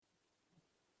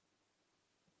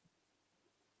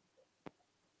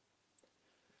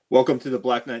Welcome to the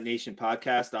Black Knight Nation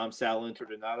podcast. I'm Sal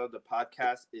Interdonato. The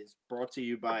podcast is brought to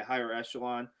you by Higher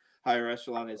Echelon. Higher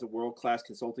Echelon is a world-class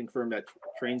consulting firm that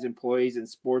trains employees in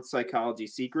sports psychology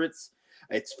secrets.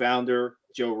 Its founder,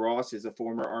 Joe Ross, is a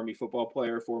former Army football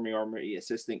player, former Army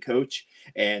assistant coach,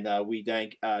 and we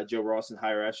thank Joe Ross and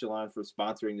Higher Echelon for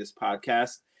sponsoring this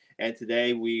podcast. And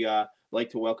today we like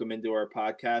to welcome into our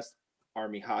podcast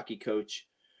Army hockey coach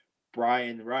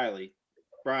Brian Riley.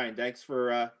 Brian, thanks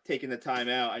for taking the time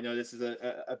out. I know this is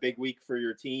a big week for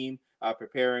your team,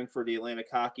 preparing for the Atlantic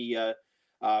Hockey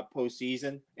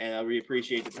postseason, and we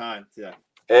appreciate the time today.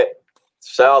 Hey,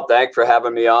 Sal, thanks for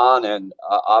having me on. And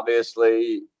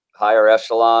obviously, Higher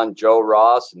Echelon, Joe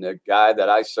Ross, and a guy that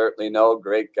I certainly know,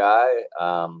 great guy.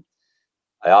 I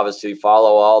obviously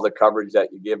follow all the coverage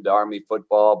that you give to Army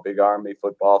football, big Army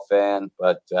football fan.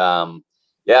 But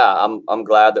yeah, I'm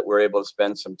glad that we're able to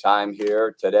spend some time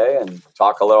here today and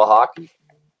talk a little hockey.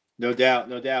 No doubt,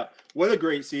 no doubt. What a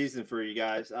great season for you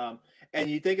guys. And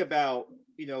you think about,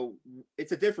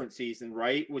 it's a different season,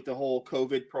 right? With the whole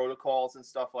COVID protocols and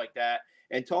stuff like that.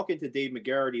 And talking to Dave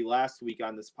McGarity last week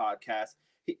on this podcast,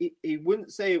 he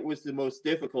wouldn't say it was the most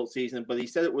difficult season, but he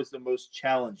said it was the most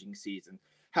challenging season.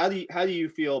 How do you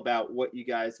feel about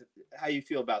how you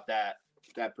feel about that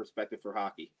perspective for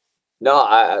hockey? No,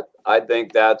 I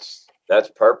think that's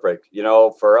perfect.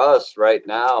 For us right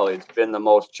now, it's been the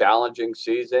most challenging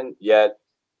season, yet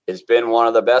it's been one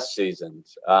of the best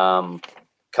seasons.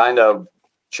 Kind of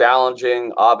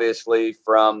challenging, obviously,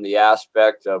 from the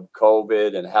aspect of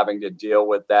COVID and having to deal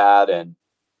with that, and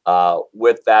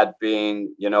with that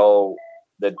being, the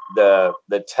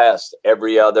test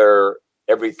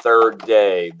every third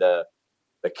day, the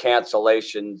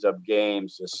cancellations of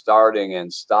games, the starting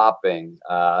and stopping.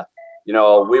 We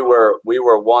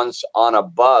were once on a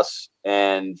bus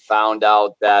and found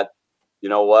out that,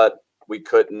 we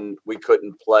couldn't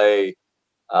play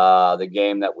the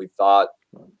game that we thought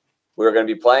we were going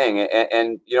to be playing.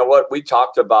 And you know what? We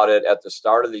talked about it at the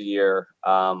start of the year.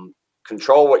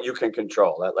 Control what you can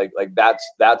control.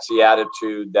 That's the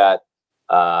attitude that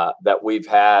we've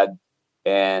had,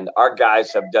 and our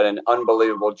guys have done an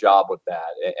unbelievable job with that.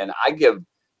 And I give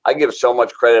so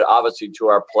much credit, obviously, to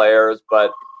our players,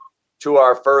 but to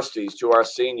our firsties, to our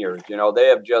seniors. They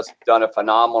have just done a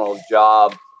phenomenal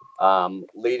job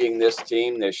leading this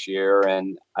team this year.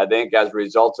 And I think as a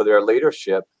result of their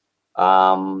leadership,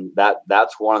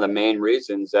 that's one of the main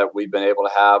reasons that we've been able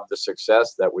to have the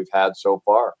success that we've had so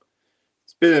far.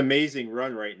 It's been an amazing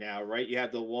run right now, right? You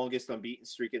have the longest unbeaten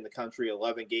streak in the country,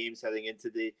 11 games heading into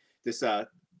this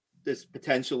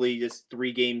potentially this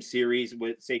 3-game series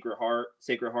with Sacred Heart.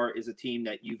 Sacred Heart is a team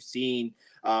that you've seen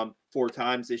 4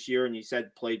 times this year, and you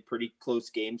said played pretty close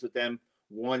games with them.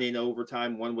 One in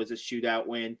overtime, one was a shootout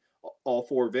win, all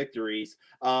 4 victories.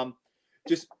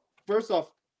 Just first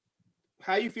off,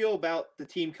 how you feel about the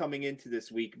team coming into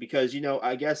this week? Because,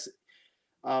 I guess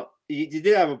you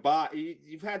did have a bye.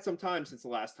 You've had some time since the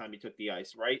last time you took the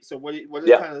ice, right? So what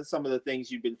are kind of some of the things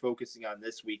you've been focusing on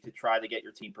this week to try to get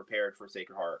your team prepared for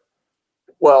Sacred Heart?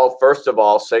 Well, first of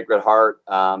all, Sacred Heart,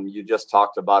 you just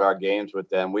talked about our games with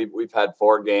them. We've had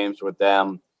 4 games with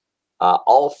them.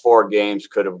 All 4 games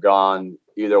could have gone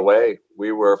either way.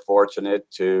 We were fortunate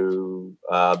to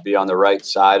be on the right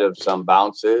side of some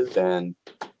bounces, and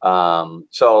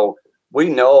so we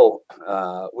know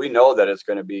that it's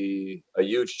going to be a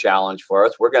huge challenge for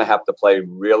us. We're going to have to play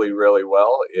really, really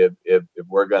well if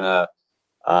we're going to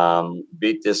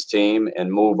beat this team and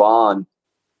move on.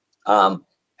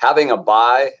 Having a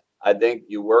bye, I think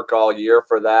you work all year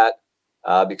for that,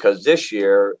 because this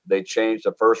year they changed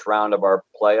the first round of our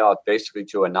playoff basically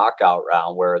to a knockout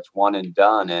round where it's one and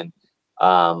done, and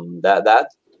that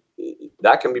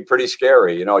can be pretty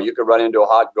scary. You could run into a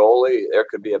hot goalie. There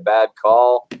could be a bad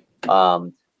call.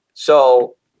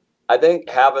 So I think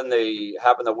having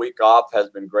the week off has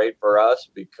been great for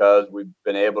us because we've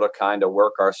been able to kind of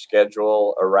work our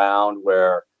schedule around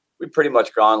where we've pretty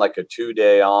much gone like a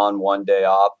 2-day on, 1-day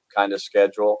off kind of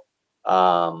schedule.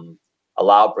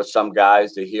 Allowed for some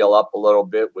guys to heal up a little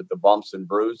bit with the bumps and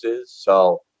bruises.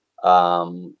 So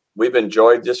we've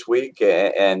enjoyed this week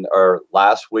or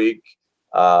last week,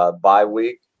 bye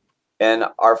week. And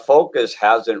our focus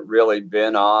hasn't really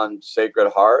been on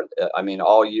Sacred Heart. I mean,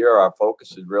 all year our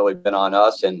focus has really been on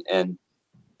us and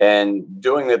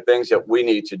doing the things that we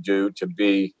need to do to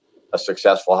be a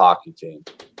successful hockey team.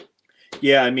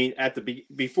 Yeah, I mean,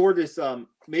 before this,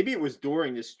 maybe it was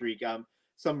during this streak,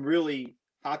 some really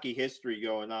hockey history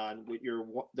going on with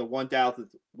the 1,000th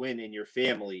win in your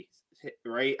family,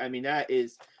 right? I mean, that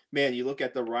is, man, you look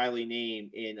at the Riley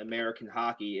name in American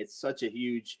hockey, it's such a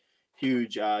huge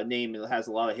huge name and has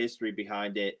a lot of history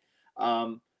behind it.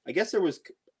 I guess there was,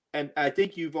 and I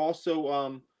think you've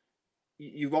also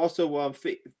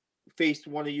faced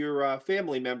one of your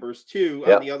family members too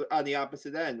Yep. on the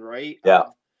opposite end, right? Yeah.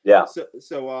 Yeah.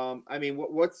 So I mean,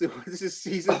 what's this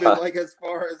season been like as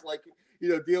far as like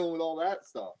dealing with all that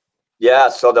stuff? Yeah,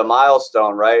 so the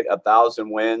milestone, right? 1,000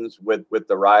 wins with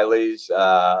the Rileys.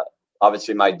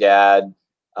 Obviously, my dad,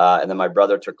 and then my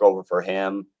brother took over for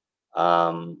him.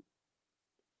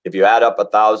 If you add up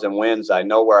 1,000 wins, I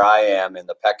know where I am in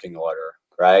the pecking order,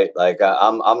 right? Like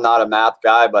I'm not a math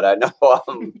guy, but I know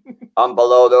I'm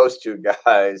below those two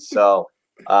guys. So,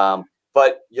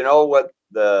 but you know what?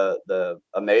 The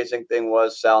amazing thing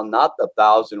was, Sal, not the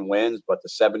 1,000 wins, but the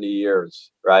 70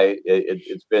 years, right?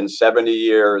 It's been 70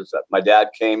 years. My dad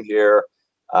came here.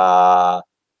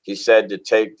 He said to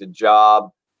take the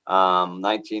job,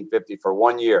 1950 for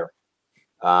 1 year,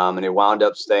 and he wound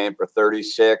up staying for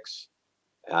 36.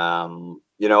 And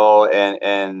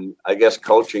I guess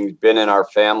coaching's been in our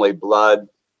family blood.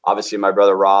 Obviously, my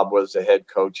brother Rob was the head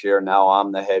coach here. Now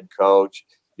I'm the head coach.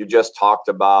 You just talked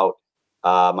about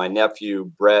my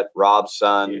nephew, Brett, Rob's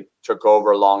son, took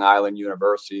over Long Island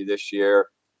University this year.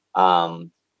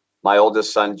 My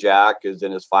oldest son, Jack, is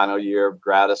in his final year of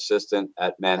grad assistant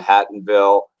at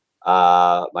Manhattanville.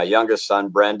 My youngest son,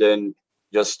 Brendan,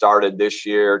 just started this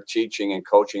year teaching and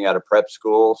coaching at a prep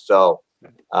school. So,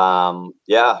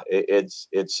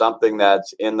 it's something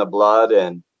that's in the blood.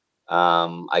 And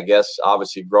I guess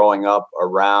obviously growing up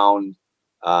around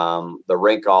the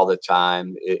rink all the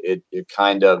time, it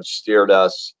kind of steered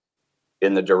us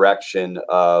in the direction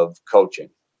of coaching.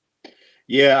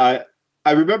 Yeah,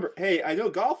 I remember. Hey, I know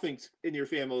golfing's in your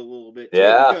family a little bit too,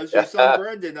 Yeah, because your son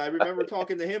Brendan. I remember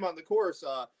talking to him on the course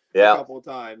a couple of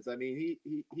times. I mean,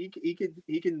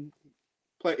 he can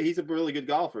play. He's a really good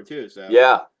golfer too. So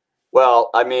yeah. Well,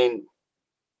 I mean,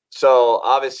 so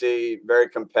obviously very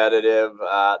competitive.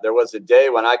 There was a day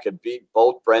when I could beat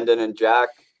both Brendan and Jack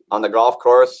on the golf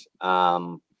course.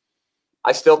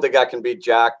 I still think I can beat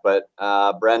Jack, but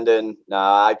Brendan, no,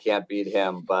 I can't beat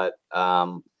him. But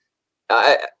golf's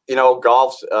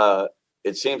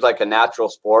it seems like a natural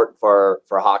sport for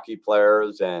hockey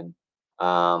players. And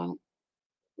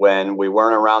when we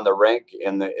weren't around the rink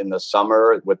in the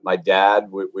summer with my dad,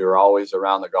 we were always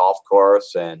around the golf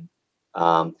course. And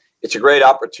it's a great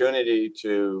opportunity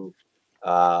to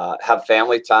have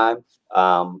family time,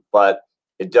 but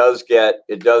it does get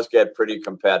pretty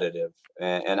competitive.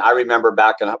 And I remember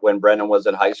back when Brendan was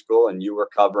in high school and you were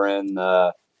covering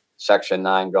the Section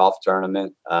 9 golf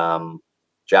tournament.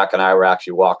 Jack and I were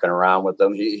actually walking around with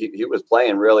him. He was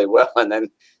playing really well, and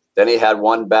then he had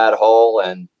one bad hole,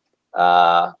 and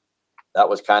that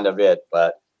was kind of it.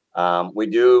 But we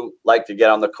do like to get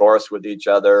on the course with each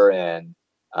other, and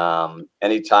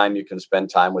anytime you can spend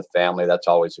time with family, that's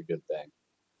always a good thing.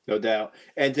 No doubt.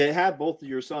 And to have both of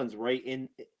your sons right in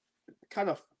kind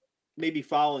of maybe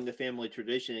following the family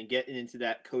tradition and getting into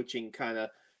that coaching kind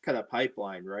of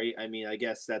pipeline, right? I mean, I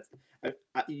guess that's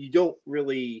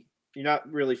you're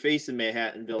not really facing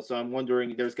Manhattanville, so I'm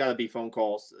wondering, there's got to be phone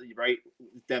calls, right?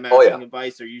 Them asking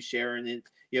advice, or you sharing it,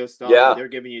 stuff. Yeah. They're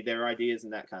giving you their ideas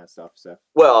and that kind of stuff.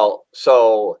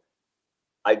 So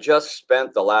I just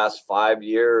spent the last 5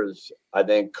 years, I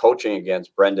think, coaching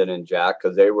against Brendan and Jack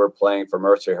because they were playing for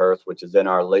Mercyhurst, which is in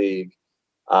our league.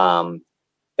 And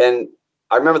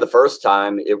I remember the first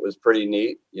time it was pretty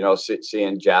neat,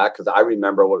 seeing Jack, because I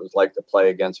remember what it was like to play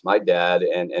against my dad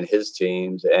and his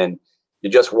teams. And you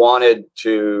just wanted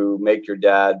to make your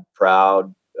dad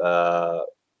proud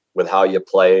with how you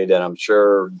played. And I'm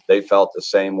sure they felt the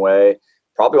same way.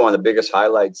 Probably one of the biggest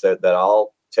highlights that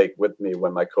I'll take with me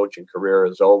when my coaching career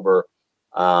is over.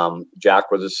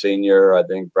 Jack was a senior. I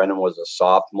think Brendan was a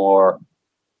sophomore.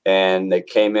 And they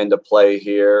came into play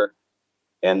here.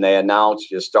 And they announced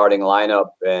your starting lineup,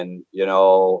 and,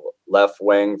 left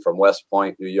wing from West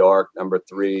Point, New York, number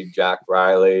 3, Jack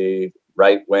Riley,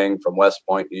 right wing from West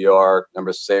Point, New York,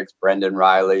 number 6, Brendan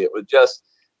Riley. It was just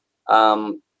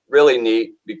really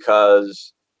neat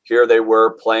because here they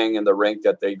were playing in the rink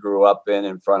that they grew up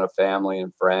in front of family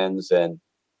and friends. And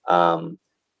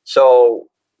so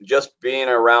just being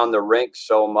around the rink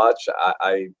so much,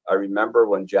 I remember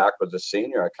when Jack was a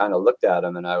senior, I kind of looked at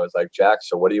him and I was like, Jack,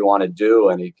 so what do you want to do?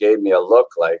 And he gave me a look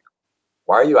like,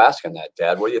 why are you asking that,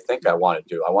 Dad? What do you think I want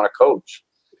to do? I want to coach.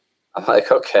 I'm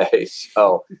like, okay.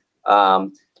 So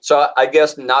I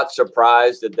guess not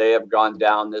surprised that they have gone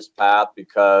down this path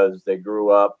because they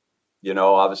grew up,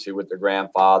 obviously with their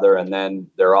grandfather and then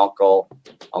their Uncle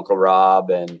Rob,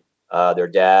 and their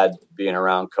dad being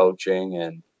around coaching.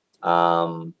 And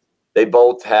they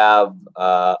both have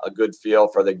a good feel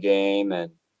for the game,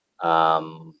 and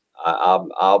I'm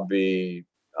already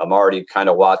kind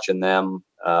of watching them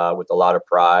with a lot of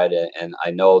pride, and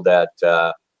I know that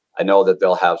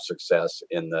they'll have success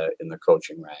in the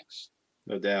coaching ranks.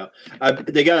 No doubt.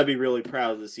 They got to be really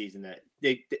proud of the season that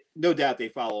no doubt they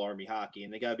follow Army hockey,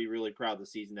 and they got to be really proud of the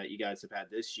season that you guys have had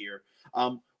this year.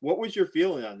 What was your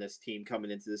feeling on this team coming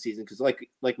into the season? Because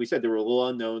like we said, there were little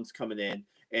unknowns coming in,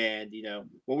 and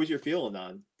what was your feeling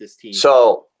on this team?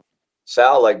 So,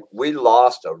 Sal, like, we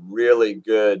lost a really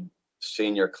good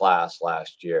senior class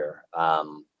last year,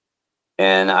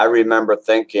 and I remember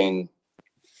thinking,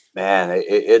 man,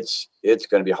 it's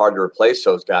going to be hard to replace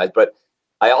those guys. But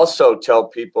I also tell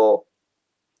people,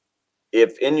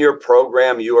 if in your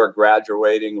program you are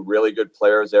graduating really good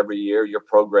players every year, your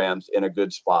program's in a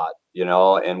good spot,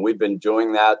 and we've been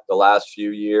doing that the last few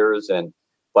years.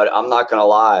 But I'm not going to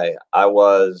lie, I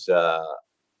was a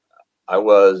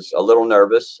little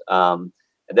nervous. And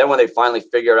then when they finally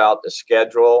figured out the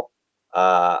schedule,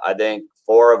 I think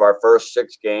 4 of our first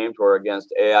 6 games were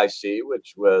against AIC,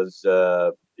 which was,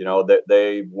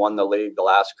 they won the league the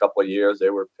last couple of years. They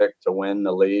were picked to win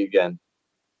the league. And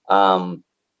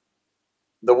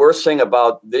the worst thing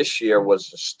about this year was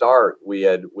the start. We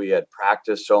had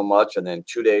practiced so much, and then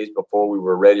 2 days before we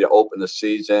were ready to open the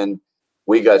season,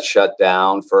 we got shut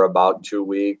down for about 2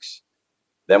 weeks.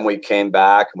 Then we came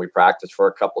back and we practiced for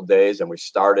a couple of days, and we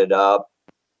started up.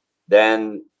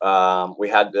 Then we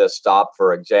had to stop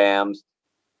for exams.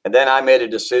 And then I made a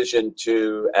decision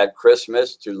at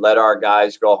Christmas to let our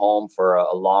guys go home for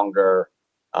a longer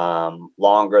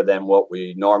than what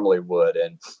we normally would.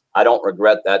 And I don't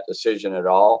regret that decision at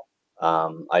all.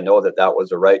 I know that was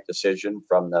the right decision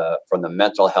from the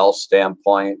mental health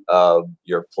standpoint of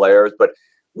your players, but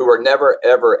we were never,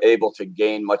 ever able to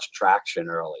gain much traction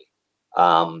early.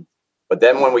 But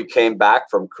then when we came back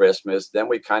from Christmas, then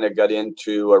we kind of got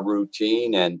into a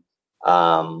routine, and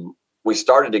we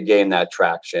started to gain that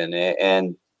traction.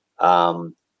 And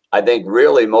I think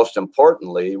really most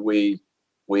importantly, we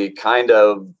kind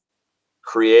of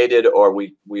created, or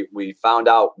we found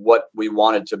out what we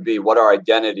wanted to be, what our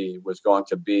identity was going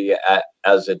to be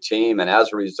as a team. And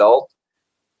as a result,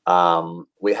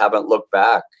 we haven't looked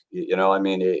back.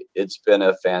 It's been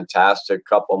a fantastic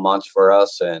couple months for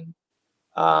us. And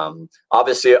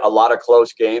obviously a lot of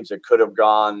close games that could have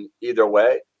gone either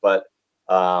way. But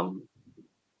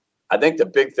I think the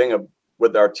big thing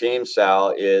with our team,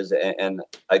 Sal, is, and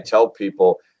I tell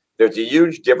people, there's a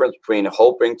huge difference between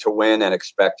hoping to win and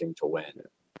expecting to win.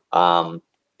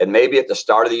 And maybe at the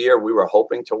start of the year, we were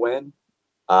hoping to win.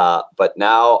 But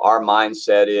now our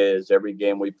mindset is every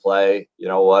game we play, you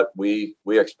know what, we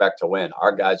expect to win.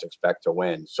 Our guys expect to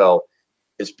win. So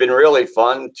it's been really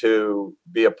fun to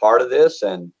be a part of this.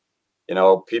 And,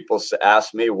 people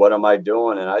ask me, what am I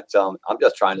doing? And I tell them, I'm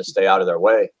just trying to stay out of their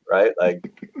way, right? Like,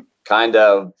 kind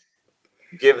of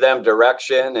give them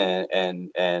direction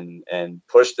and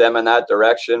push them in that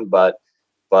direction. But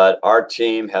our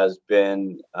team has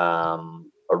been a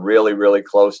really, really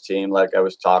close team. Like I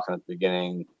was talking at the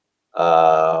beginning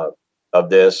of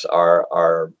this,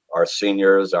 our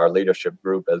seniors, our leadership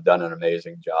group has done an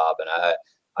amazing job. And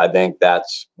I think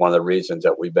that's one of the reasons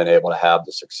that we've been able to have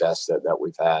the success that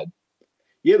we've had.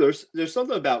 Yeah, there's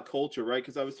something about culture, right?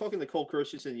 Because I was talking to Cole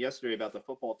Christensen yesterday about the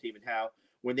football team and how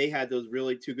when they had those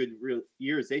really 2 good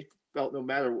years, they felt no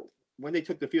matter when they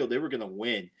took the field, they were going to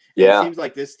win. And yeah. It seems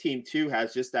like this team too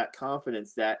has just that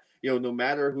confidence that, no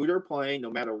matter who they're playing,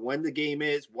 no matter when the game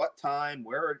is, what time,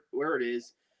 where it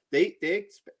is, they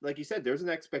like you said, there's an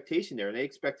expectation there, and they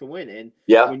expect to win. And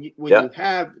when you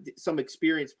have some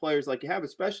experienced players like you have,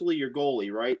 especially your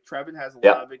goalie, right? Trevin has a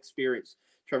lot of experience.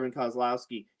 Trevin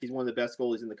Kozlowski, he's one of the best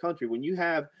goalies in the country. When you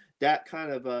have that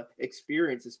kind of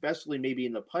experience, especially maybe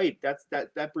in the pipe,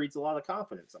 that breeds a lot of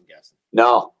confidence, I'm guessing.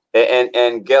 No,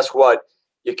 and guess what?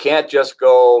 You can't just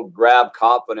go grab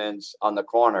confidence on the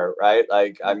corner, right?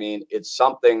 Like, I mean, it's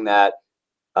something that,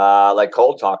 like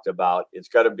Cole talked about, it's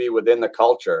got to be within the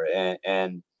culture,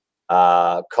 and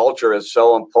culture is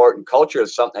so important. Culture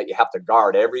is something that you have to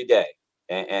guard every day,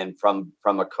 and from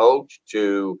a coach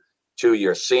to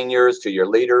your seniors, to your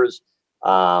leaders.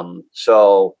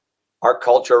 So our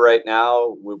culture right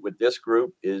now with this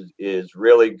group is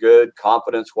really good,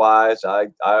 confidence wise. I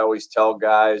always tell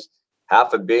guys,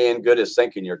 half of being good is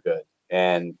thinking you're good.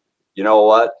 And you know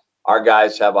what? Our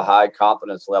guys have a high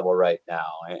confidence level right now.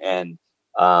 And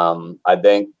I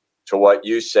think, to what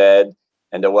you said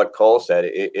and to what Cole said,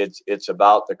 it's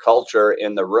about the culture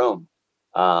in the room.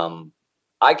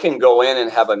 I can go in and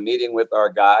have a meeting with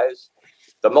our guys,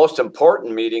 the most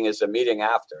important meeting is the meeting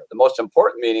after. The most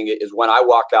important meeting is when I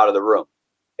walk out of the room.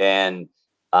 And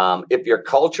if your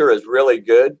culture is really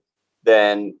good,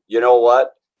 then you know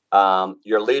what?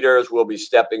 Your leaders will be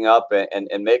stepping up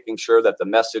and making sure that the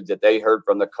message that they heard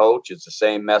from the coach is the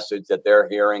same message that they're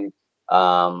hearing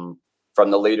from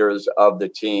the leaders of the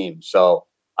team. So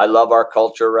I love our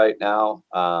culture right now.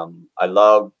 I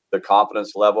love the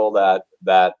confidence level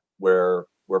that we're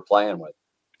playing with.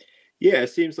 Yeah,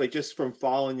 it seems like just from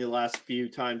following the last few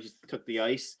times you took the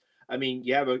ice. I mean,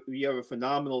 you have a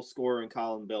phenomenal scorer in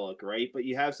Colin Billick, right? But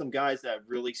you have some guys that have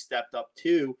really stepped up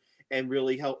too and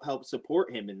really help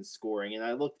support him in scoring. And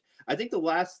I think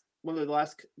one of the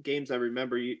last games I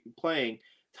remember you playing,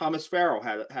 Thomas Farrell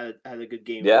had a good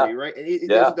game for you, right? And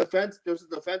Yeah. there's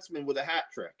a defenseman with a hat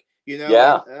trick,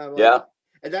 Yeah. Yeah.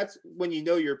 and that's when you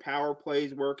know your power play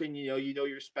is working. You know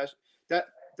your special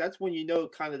that's when you know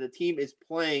kind of the team is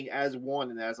playing as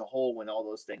one and as a whole when all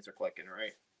those things are clicking,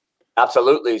 right?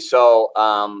 Absolutely. So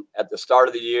at the start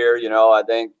of the year, I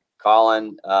think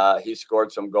Colin, he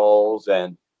scored some goals,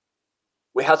 and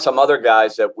we had some other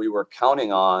guys that we were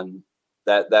counting on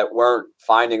that weren't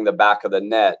finding the back of the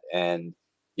net. And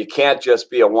you can't just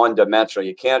be a one-dimensional.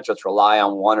 You can't just rely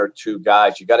on one or two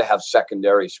guys. You got to have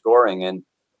secondary scoring. And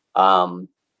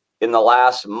in the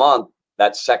last month,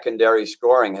 that secondary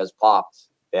scoring has popped.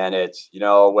 And it's,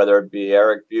 whether it be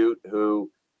Eric Butte,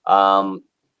 who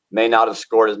may not have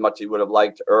scored as much as he would have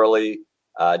liked early,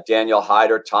 Daniel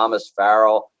Hyder, Thomas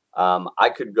Farrell. I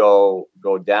could go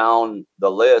down the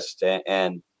list,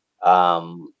 and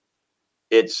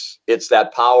it's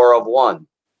that power of one,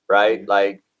 right?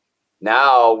 Like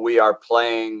now we are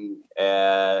playing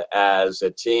as a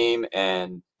team,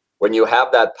 and when you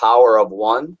have that power of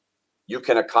one, you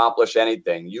can accomplish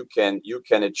anything. You can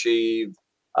achieve.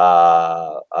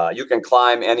 You can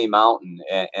climb any mountain,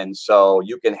 and so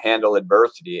you can handle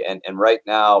adversity. And right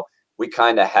now we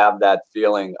kind of have that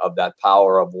feeling of that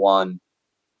power of one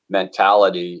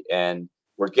mentality, and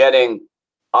we're getting,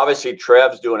 obviously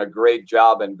Trev's doing a great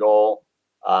job in goal.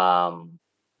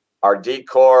 Our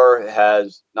decor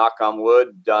has, knock on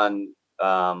wood, done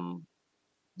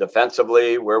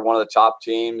defensively. We're one of the top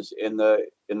teams in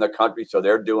the country, so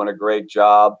they're doing a great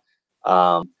job.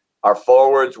 Our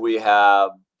forwards, we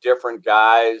have different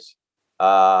guys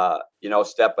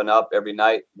stepping up every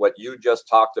night. What you just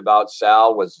talked about,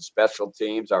 Sal, was the special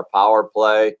teams, our power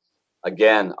play.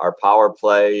 Again, our power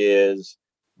play is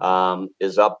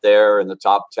up there in the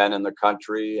top 10 in the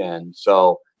country. And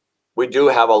so we do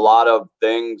have a lot of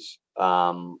things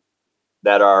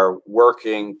that are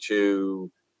working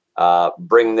to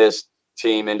bring this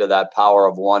team into that power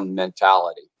of one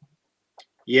mentality.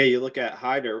 Yeah, you look at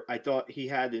Hyder. I thought he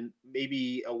had in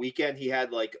maybe a weekend. He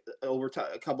had like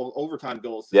a couple overtime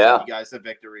goals to send you guys the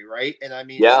victory, right? And I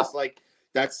mean, it's just like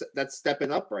that's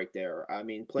stepping up right there. I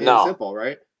mean, plain and simple,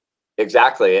 right?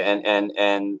 Exactly.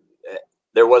 And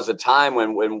there was a time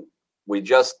when we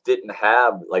just didn't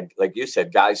have, like you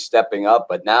said, guys stepping up.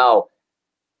 But now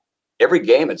every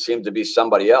game it seemed to be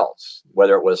somebody else.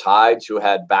 Whether it was Hides, who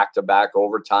had back-to-back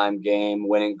overtime game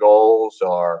winning goals,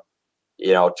 or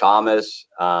Thomas,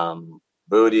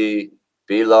 Booty,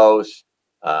 Belos,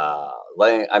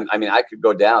 Lang. I mean, I could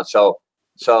go down.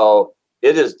 So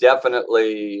it is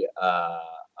definitely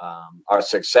our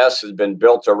success has been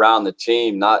built around the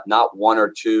team, not one or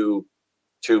two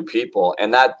people,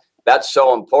 and that's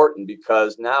so important,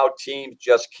 because now teams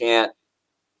just can't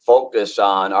focus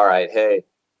on, all right, hey,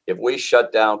 if we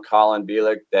shut down Colin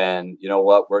Billick, then you know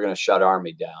what, we're going to shut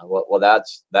Army down. Well,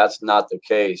 that's not the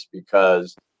case,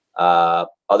 because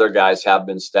other guys have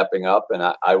been stepping up, and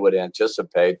I would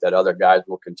anticipate that other guys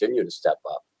will continue to step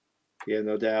up. Yeah,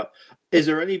 no doubt. Is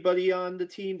there anybody on the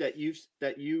team that you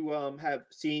have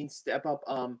seen step up?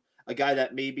 A guy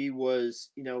that maybe was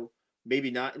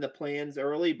maybe not in the plans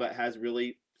early, but has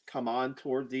really come on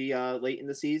toward the late in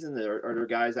the season. Are there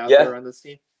guys out there on this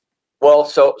team? Well,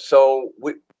 so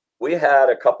we had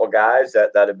a couple guys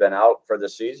that have been out for the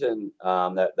season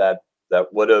that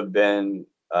would have been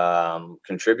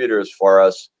contributors for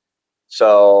us.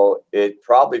 So it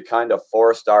probably kind of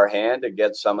forced our hand to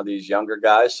get some of these younger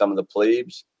guys, some of the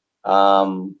plebes,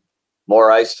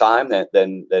 more ice time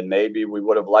than maybe we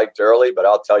would have liked early. But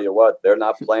I'll tell you what, they're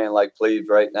not playing like plebes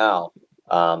right now.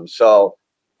 So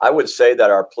I would say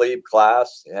that our plebe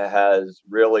class has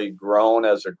really grown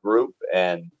as a group,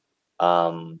 and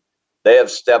they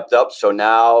have stepped up. So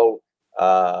now,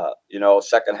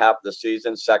 second half of the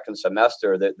season, second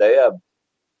semester, that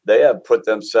they have put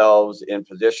themselves in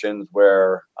positions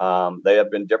where they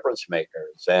have been difference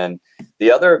makers. And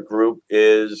the other group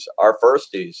is our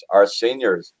firsties, our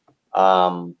seniors.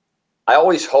 I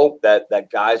always hope that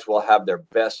guys will have their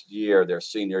best year, their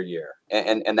senior year,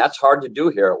 and that's hard to do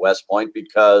here at West Point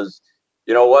because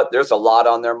you know what? There's a lot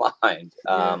on their mind.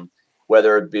 Yeah.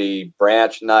 Whether it be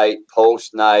branch night,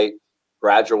 post night,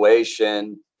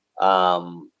 graduation,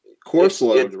 Course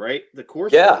load, right? The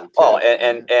course yeah. load. Oh, Too.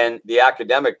 and the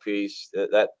academic piece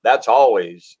that's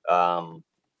always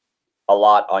a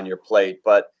lot on your plate.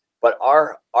 But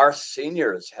our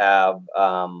seniors have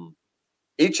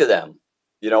each of them.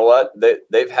 You know what?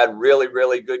 They've had really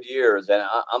really good years, and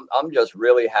I'm just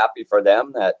really happy for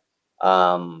them that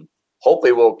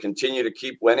hopefully we'll continue to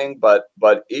keep winning. But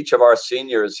each of our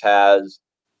seniors has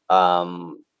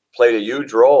played a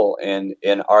huge role in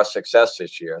our success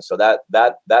this year. So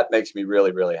that makes me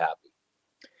really really happy.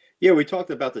 Yeah, we talked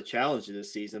about the challenge of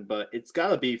this season, but it's got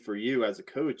to be for you as a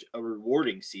coach a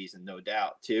rewarding season, no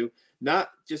doubt, too. Not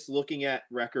just looking at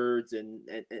records and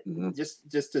Mhm.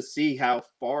 just to see how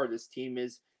far this team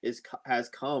has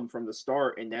come from the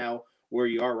start and now where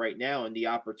you are right now and the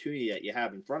opportunity that you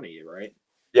have in front of you, right?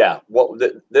 Yeah. Well,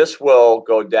 this will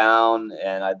go down,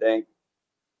 and I think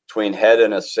between head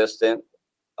and assistant,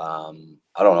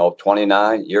 I don't know,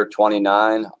 29, year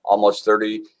 29, almost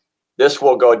 30. This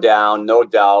will go down, no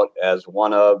doubt, as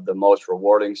one of the most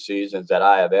rewarding seasons that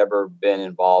I have ever been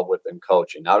involved with in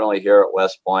coaching, not only here at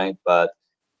West Point, but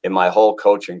in my whole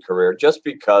coaching career, just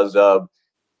because of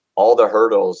all the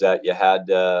hurdles that you had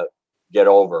to get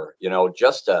over,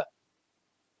 just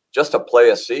to play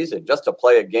a season, just to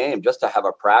play a game, just to have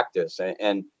a practice.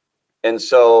 And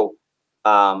so,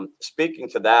 speaking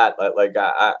to that,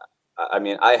 I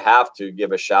mean, I have to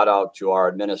give a shout out to our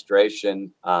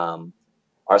administration,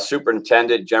 our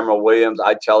superintendent, General Williams.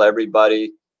 I tell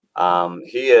everybody,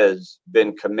 he has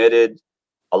been committed,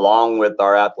 along with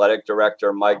our athletic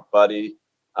director, Mike Buddy,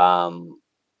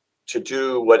 to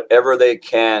do whatever they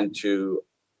can to,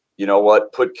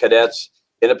 put cadets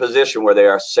in a position where they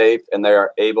are safe and they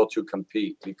are able to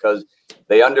compete because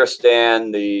they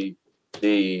understand the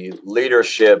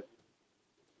leadership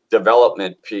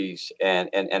development piece and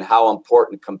how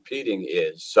important competing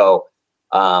is. So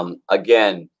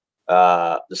again,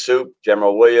 the soup,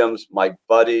 General Williams, Mike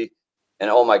Buddy, and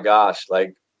oh my gosh,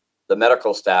 like the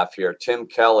medical staff here, Tim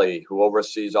Kelly, who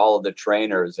oversees all of the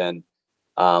trainers and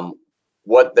um,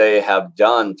 what they have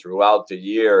done throughout the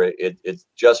year. It's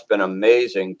just been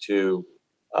amazing to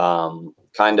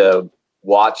kind of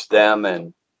watch them,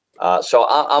 and so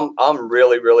I'm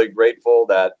really really grateful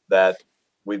that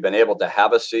we've been able to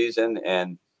have a season,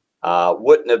 and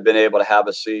wouldn't have been able to have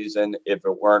a season if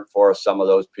it weren't for some of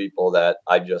those people that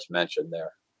I just mentioned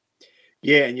there.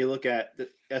 Yeah, and you look at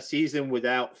a season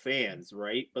without fans,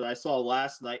 right? But I saw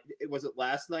last night. Was it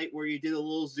last night where you did a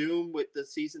little Zoom with the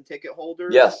season ticket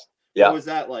holders? Yes. What Yeah. was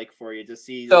that like for you to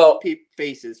see those So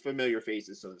faces, familiar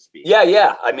faces, so to speak?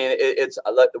 yeah. I mean, it's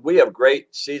we have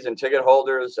great season ticket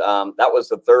holders. That was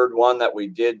the third one that we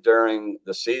did during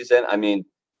the season. I mean,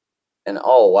 and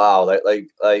oh wow, like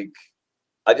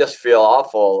I just feel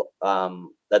awful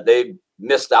that they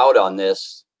missed out on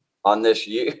this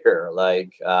year.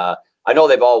 Like I know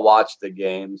they've all watched the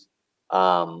games,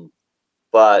 um,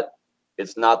 but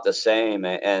it's not the same.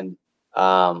 And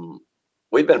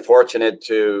we've been fortunate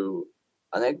to,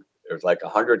 I think there's like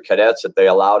 100 cadets that they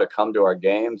allow to come to our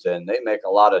games, and they make a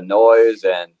lot of noise.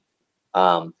 And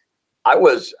um, I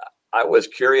was I was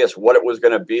curious what it was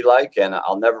going to be like, and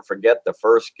I'll never forget the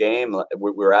first game.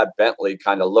 We were at Bentley,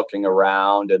 kind of looking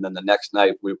around, and then the next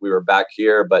night we were back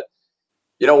here. But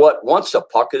you know what? Once the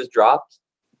puck is dropped,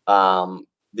 um,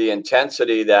 the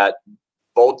intensity that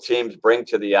both teams bring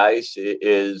to the ice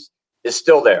is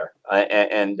still there,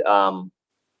 and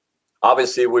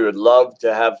obviously we would love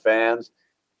to have fans.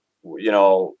 You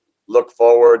know, look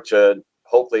forward to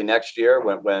hopefully next year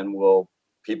when we'll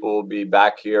people will be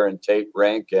back here in Tate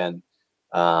Rink, and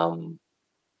um,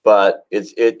 but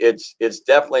it's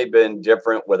definitely been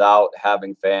different without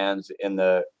having fans in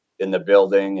the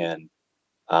building, and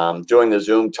doing the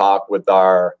Zoom talk with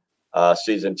our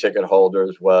season ticket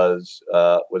holders was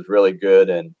really good,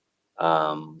 and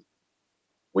um,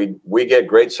 we get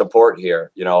great support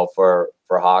here, for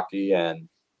hockey, and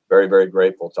very very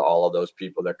grateful to all of those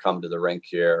people that come to the rink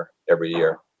here every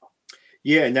year.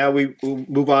 Yeah, now we'll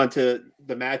move on to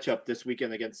the matchup this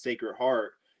weekend against Sacred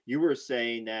Heart. You were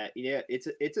saying that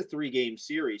it's a 3 game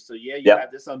series, so yeah, you Yep,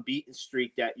 have this unbeaten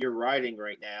streak that you're riding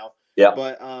right now. yep,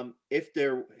 But if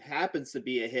there happens to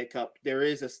be a hiccup, there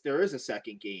is a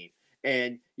second game,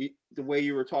 and the way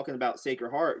you were talking about Sacred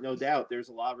Heart, no doubt, there's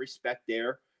a lot of respect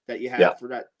there that you have yep. for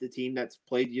the team that's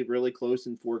played you really close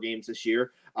in 4 games this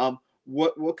year.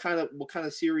 What kind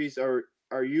of series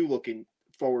are you looking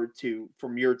forward to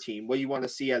from your team? What do you want to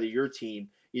see out of your team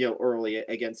early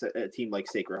against a team like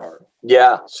Sacred Heart?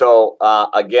 Yeah. So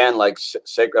again, like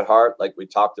Sacred Heart, like we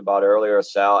talked about earlier,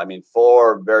 Sal. I mean,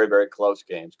 4 very, very close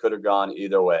games, could have gone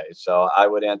either way. So I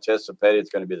would anticipate it's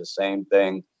going to be the same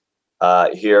thing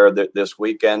here this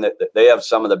weekend. They have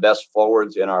some of the best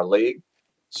forwards in our league.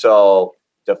 So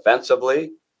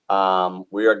defensively,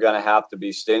 we are going to have to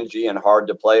be stingy and hard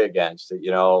to play against,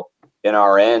 in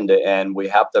our end. And we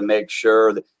have to make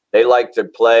sure that they like to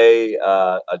play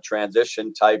a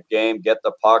transition type game, get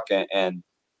the puck and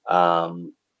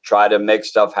try to make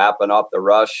stuff happen off the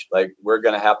rush. Like, we're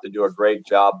going to have to do a great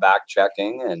job back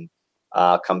checking and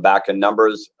come back in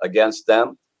numbers against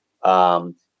them.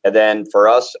 And then for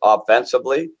us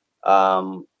offensively,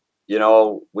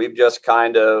 we've just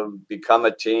kind of become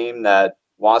a team that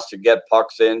wants to get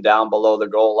pucks in down below the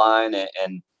goal line.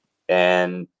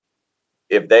 And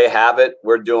if they have it,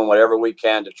 we're doing whatever we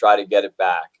can to try to get it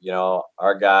back.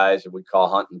 Our guys, we call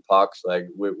hunting pucks. Like,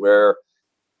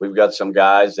 we've got some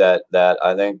guys that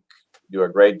I think do a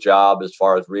great job as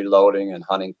far as reloading and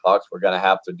hunting pucks. We're going to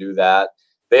have to do that.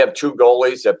 They have 2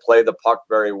 goalies that play the puck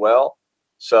very well.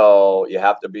 So you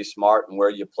have to be smart in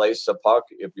where you place the puck.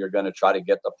 If you're going to try to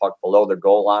get the puck below the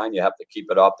goal line, you have to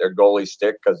keep it off their goalie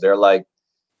stick, because they're like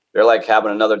having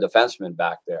another defenseman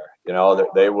back there.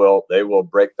 They will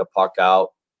break the puck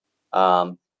out.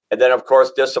 And then, of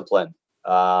course, discipline.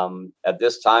 At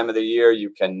this time of the year,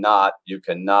 you cannot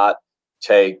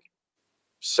take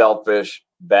selfish,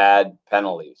 bad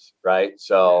penalties, right?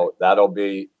 So that'll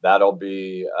be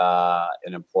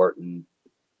an important,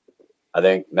 I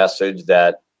think, message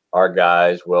that our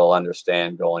guys will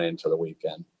understand going into the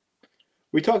weekend.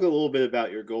 We talked a little bit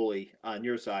about your goalie on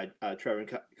your side, Trevor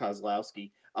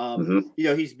Kozlowski.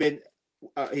 He's been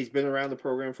around the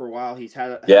program for a while. He's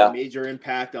had a major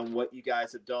impact on what you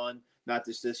guys have done, not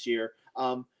just this year.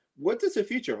 What does the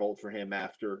future hold for him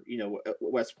after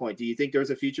West Point? Do you think there's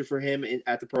a future for him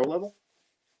at the pro level?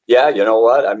 Yeah, you know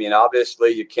what? I mean, obviously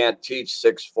you can't teach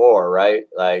 6'4", right?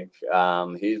 Like,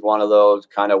 he's one of those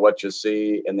kind of what you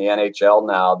see in the NHL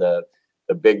now, the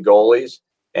big goalies.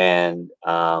 And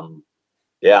I'm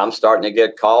starting to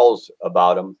get calls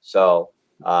about him. So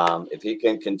if he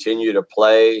can continue to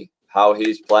play how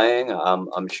he's playing,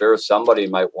 I'm sure somebody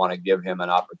might want to give him an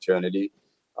opportunity.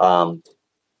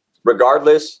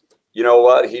 Regardless, you know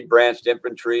what? He branched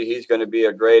infantry. He's going to be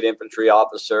a great infantry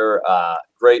officer,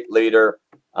 great leader.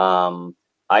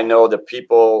 I know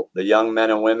the young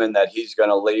men and women that he's going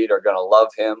to lead are going to love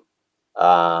him.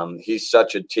 He's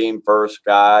such a team first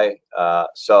guy.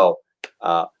 So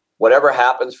whatever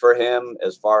happens for him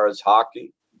as far as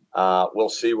hockey, we'll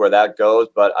see where that goes.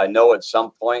 But I know at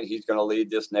some point he's going to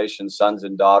lead this nation's sons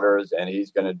and daughters, and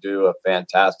he's going to do a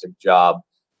fantastic job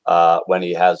when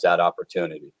he has that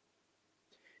opportunity.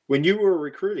 When you were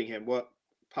recruiting him, what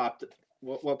popped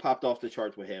off the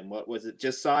charts with him? What was it?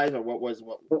 Just size, or what was it?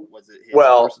 His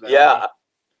personality? Yeah,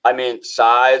 I mean,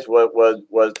 size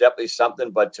was definitely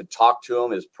something, but to talk to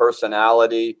him, his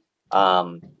personality,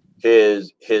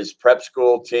 his prep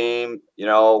school team,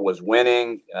 was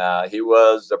winning. He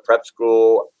was the prep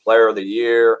school player of the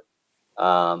year.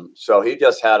 So he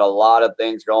just had a lot of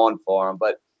things going for him,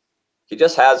 but he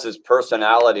just has this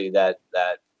personality that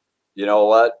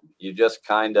you just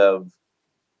kind of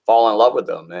fall in love with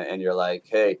them, and you're like,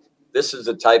 hey, this is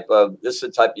the type of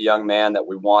young man that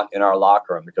we want in our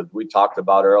locker room, because we talked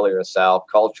about earlier, Sal,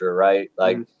 culture, right?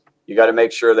 Like, you got to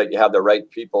make sure that you have the right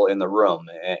people in the room,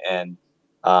 and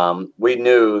we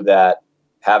knew that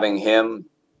having him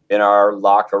in our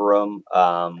locker room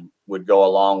would go a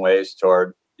long ways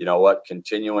toward,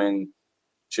 continuing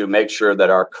to make sure that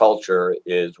our culture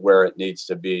is where it needs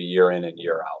to be year in and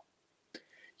year out.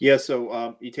 Yeah,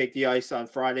 so you take the ice on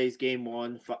Friday's game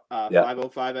 1,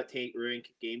 5:05 at Tate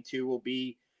Rink. Game 2 will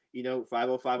be,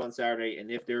 5:05 on Saturday, and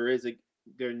if there is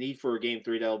their need for a game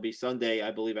 3, that'll be Sunday,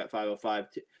 I believe, at 5:05.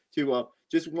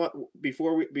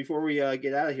 Before we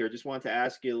get out of here, just wanted to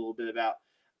ask you a little bit about.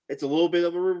 It's a little bit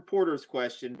of a reporter's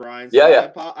question, Brian. So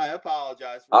I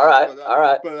apologize. All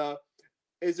right. But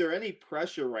is there any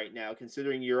pressure right now,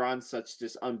 considering you're on such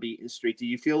this unbeaten streak? Do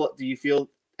you feel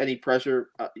any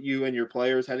pressure, you and your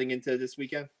players, heading into this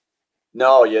weekend?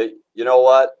 No, you know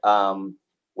what?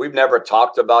 We've never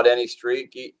talked about any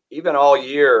streak, even all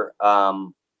year.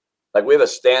 Like, we have a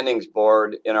standings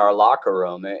board in our locker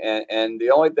room, and the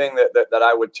only thing that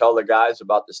I would tell the guys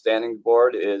about the standings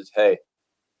board is, hey,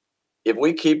 if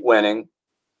we keep winning,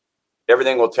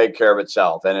 everything will take care of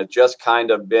itself. And it just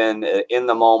kind of been in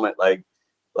the moment, like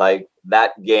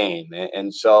that game.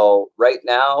 And so right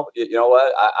now, you know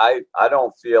what? I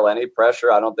don't feel any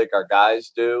pressure. I don't think our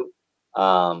guys do.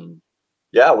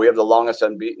 Yeah, we have the longest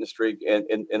unbeaten streak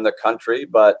in the country,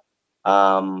 but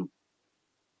I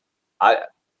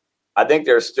I think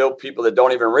there's still people that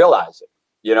don't even realize it,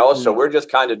 you know. So we're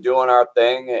just kind of doing our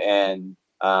thing, and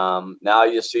now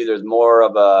you see there's more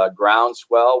of a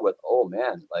groundswell with, oh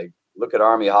man, like look at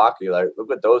Army hockey, like look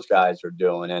what those guys are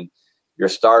doing, and you're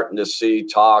starting to see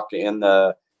talk in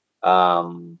the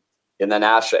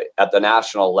national at the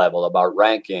national level about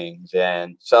rankings,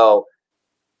 and so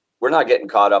we're not getting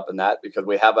caught up in that because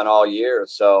we haven't all year.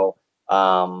 So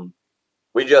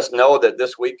we just know that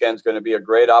this weekend's going to be a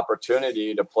great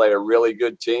opportunity to play a really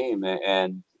good team,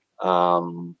 and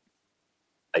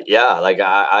yeah, like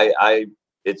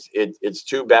it's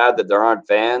too bad that there aren't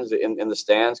fans in the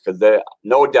stands, because they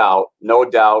no doubt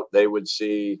they would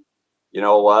see, you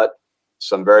know what,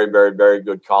 some very very very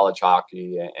good college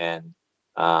hockey, and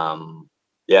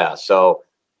yeah, so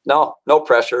no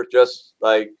pressure, just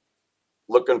like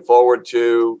looking forward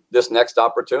to this next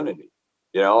opportunity,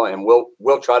 you know, and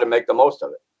we'll try to make the most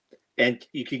of it. And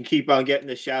you can keep on getting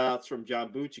the shout outs from John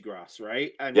Buccigross,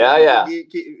 right? I mean, Yeah.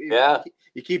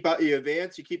 you keep out, you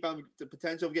advance, you keep on the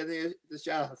potential of getting the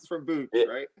shout outs from Booch,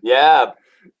 right? Yeah.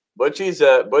 Butchie's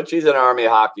an Army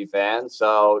hockey fan.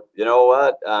 So, you know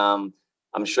what? I'm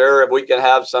sure if we can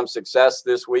have some success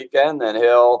this weekend, then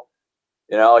he'll,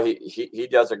 you know, he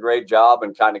does a great job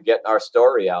in kind of getting our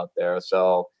story out there.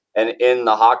 So, and in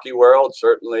the hockey world,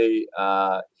 certainly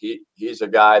he's a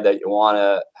guy that you want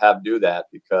to have do that,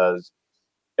 because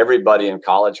everybody in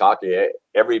college hockey,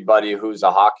 everybody who's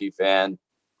a hockey fan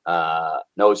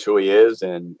knows who he is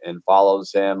and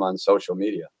follows him on social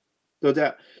media. No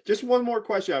doubt. Just one more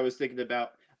question I was thinking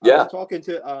about. Yeah. I was talking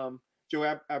to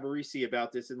Joe Aberisi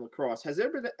about this in lacrosse. Has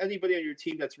there been anybody on your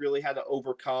team that's really had to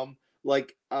overcome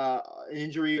like an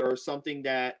injury or something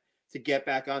that to get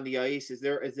back on the ice? Is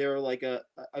there like a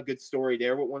good story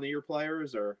there with one of your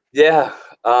players? Or yeah,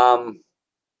 I'm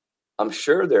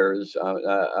sure there's.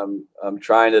 I'm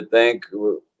trying to think.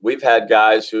 We've had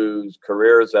guys whose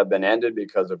careers have been ended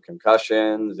because of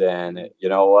concussions, and you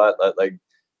know what? Like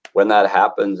when that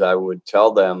happens, I would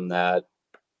tell them that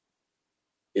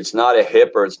it's not a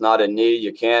hip or it's not a knee.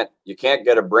 You can't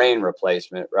get a brain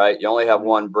replacement, right? You only have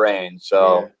one brain.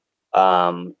 So,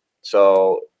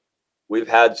 so we've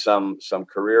had some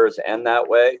careers end that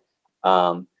way.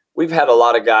 We've had a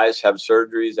lot of guys have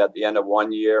surgeries at the end of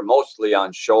 1 year, mostly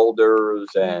on shoulders,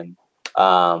 and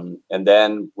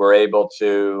then we're able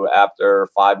to, after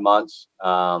 5 months,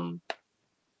 come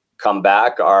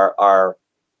back. Our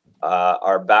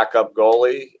backup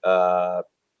goalie,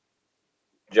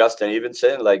 Justin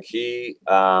Evenson, like he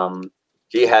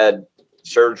had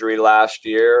surgery last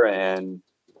year, and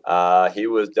he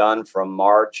was done from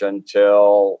March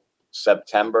until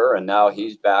September, and now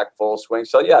he's back full swing.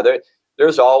 So yeah,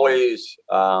 there's always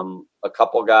a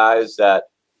couple guys that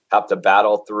have to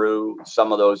battle through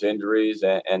some of those injuries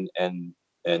and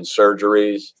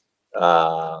surgeries,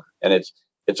 and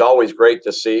it's always great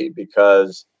to see,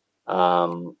 because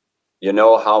you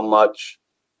know how much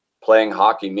playing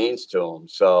hockey means to them.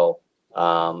 So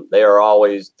they are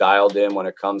always dialed in when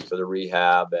it comes to the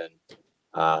rehab,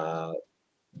 and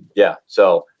yeah,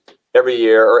 so every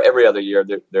year or every other year,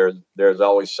 there's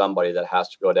always somebody that has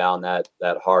to go down that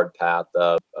hard path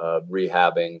of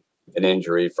rehabbing an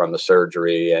injury from the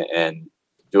surgery, and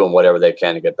doing whatever they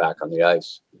can to get back on the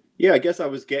ice. Yeah, I guess I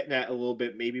was getting at a little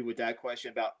bit maybe with that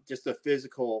question about just the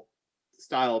physical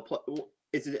style of play.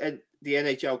 Is it the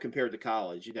NHL compared to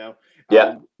college? You know,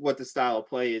 what the style of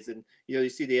play is, and you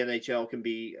see the NHL can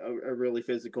be a really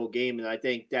physical game, and I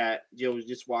think that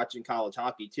just watching college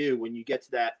hockey too, when you get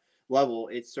to that level,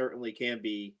 it certainly can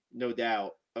be, no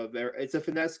doubt. It's a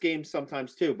finesse game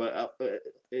sometimes too, but it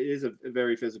is a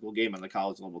very physical game on the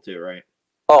college level too, right?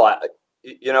 Oh,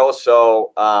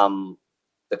 so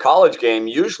the college game,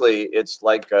 usually it's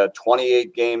like a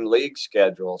 28 game league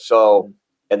schedule. So,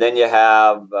 and then you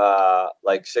have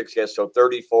like 6 games, so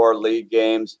 34 league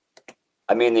games.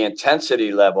 I mean, the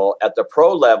intensity level at the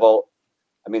pro level,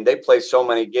 I mean, they play so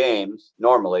many games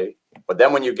normally, but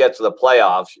then when you get to the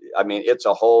playoffs, I mean, it's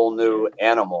a whole new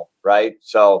animal, right?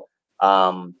 So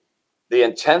the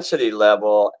intensity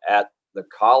level at the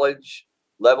college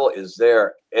level is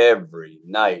there every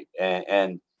night.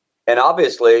 And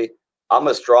obviously, I'm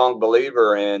a strong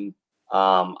believer in,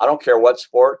 I don't care what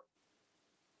sport.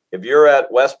 If you're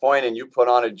at West Point and you put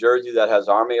on a jersey that has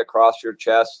Army across your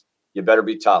chest, you better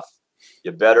be tough.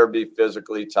 You better be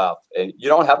physically tough. And you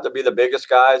don't have to be the biggest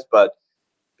guys, but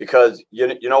because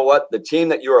you know what? The team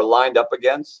that you are lined up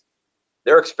against,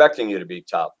 they're expecting you to be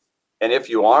tough. And if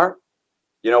you aren't,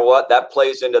 you know what? That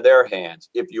plays into their hands.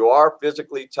 If you are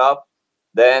physically tough,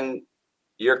 then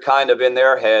you're kind of in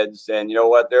their heads, and you know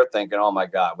what they're thinking. Oh my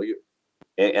God,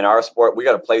 in our sport, we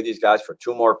got to play these guys for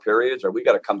 2 more periods, or we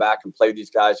got to come back and play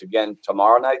these guys again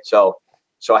tomorrow night. So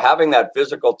having that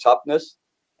physical toughness,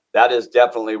 that is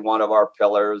definitely one of our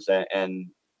pillars. And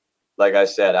like I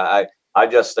said, I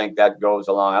just think that goes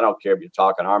along. I don't care if you're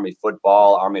talking Army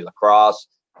football, Army lacrosse,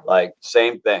 like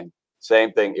same thing.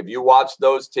 If you watch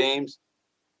those teams,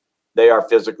 they are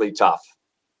physically tough.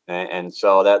 And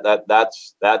so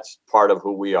that's part of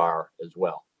who we are as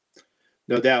well.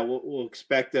 No doubt. We'll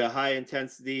expect a high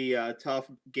intensity, tough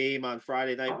game on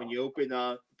Friday night when you open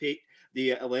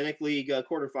the Atlantic League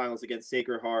quarterfinals against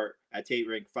Sacred Heart at Tate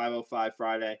Rink, 5:05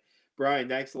 Friday. Brian,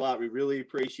 thanks a lot. We really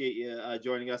appreciate you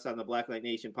joining us on the Blacklight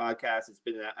Nation podcast. It's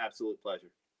been an absolute pleasure.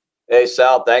 Hey,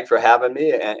 Sal, thanks for having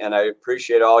me. And I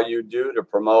appreciate all you do to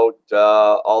promote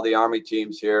all the Army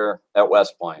teams here at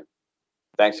West Point.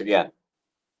 Thanks again.